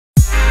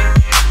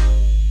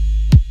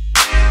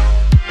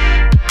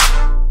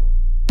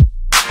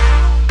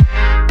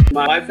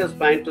My wife is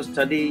planning to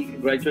study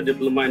graduate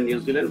diploma in New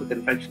Zealand with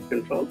infection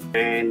control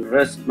and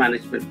risk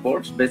management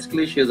course.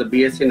 Basically, she is a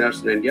BSc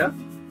nurse in India.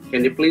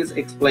 Can you please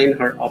explain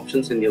her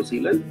options in New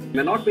Zealand?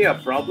 May not be a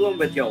problem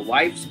with your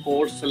wife's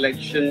course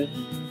selection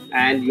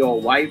and your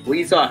wife's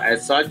visa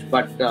as such,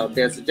 but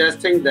they're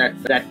suggesting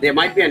that there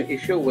might be an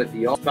issue with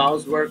your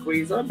spouse work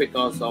visa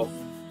because of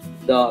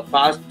the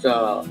past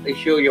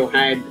issue you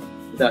had,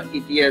 the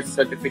ETS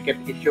certificate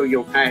issue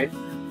you had.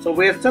 So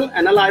we're still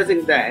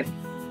analyzing that.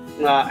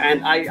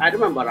 And I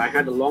remember I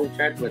had a long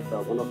chat with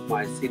one of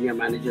my senior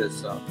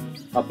managers a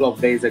couple of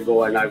days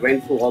ago, and I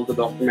went through all the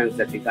documents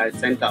that you guys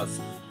sent us.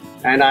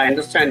 And I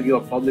understand you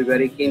are probably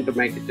very keen to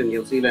make it to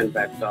New Zealand,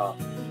 but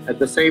at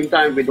the same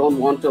time, we don't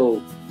want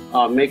to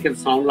make it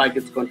sound like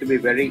it's going to be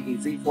very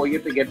easy for you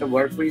to get a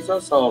work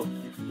visa. So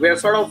we're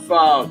sort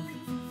of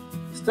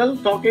still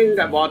talking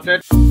about it.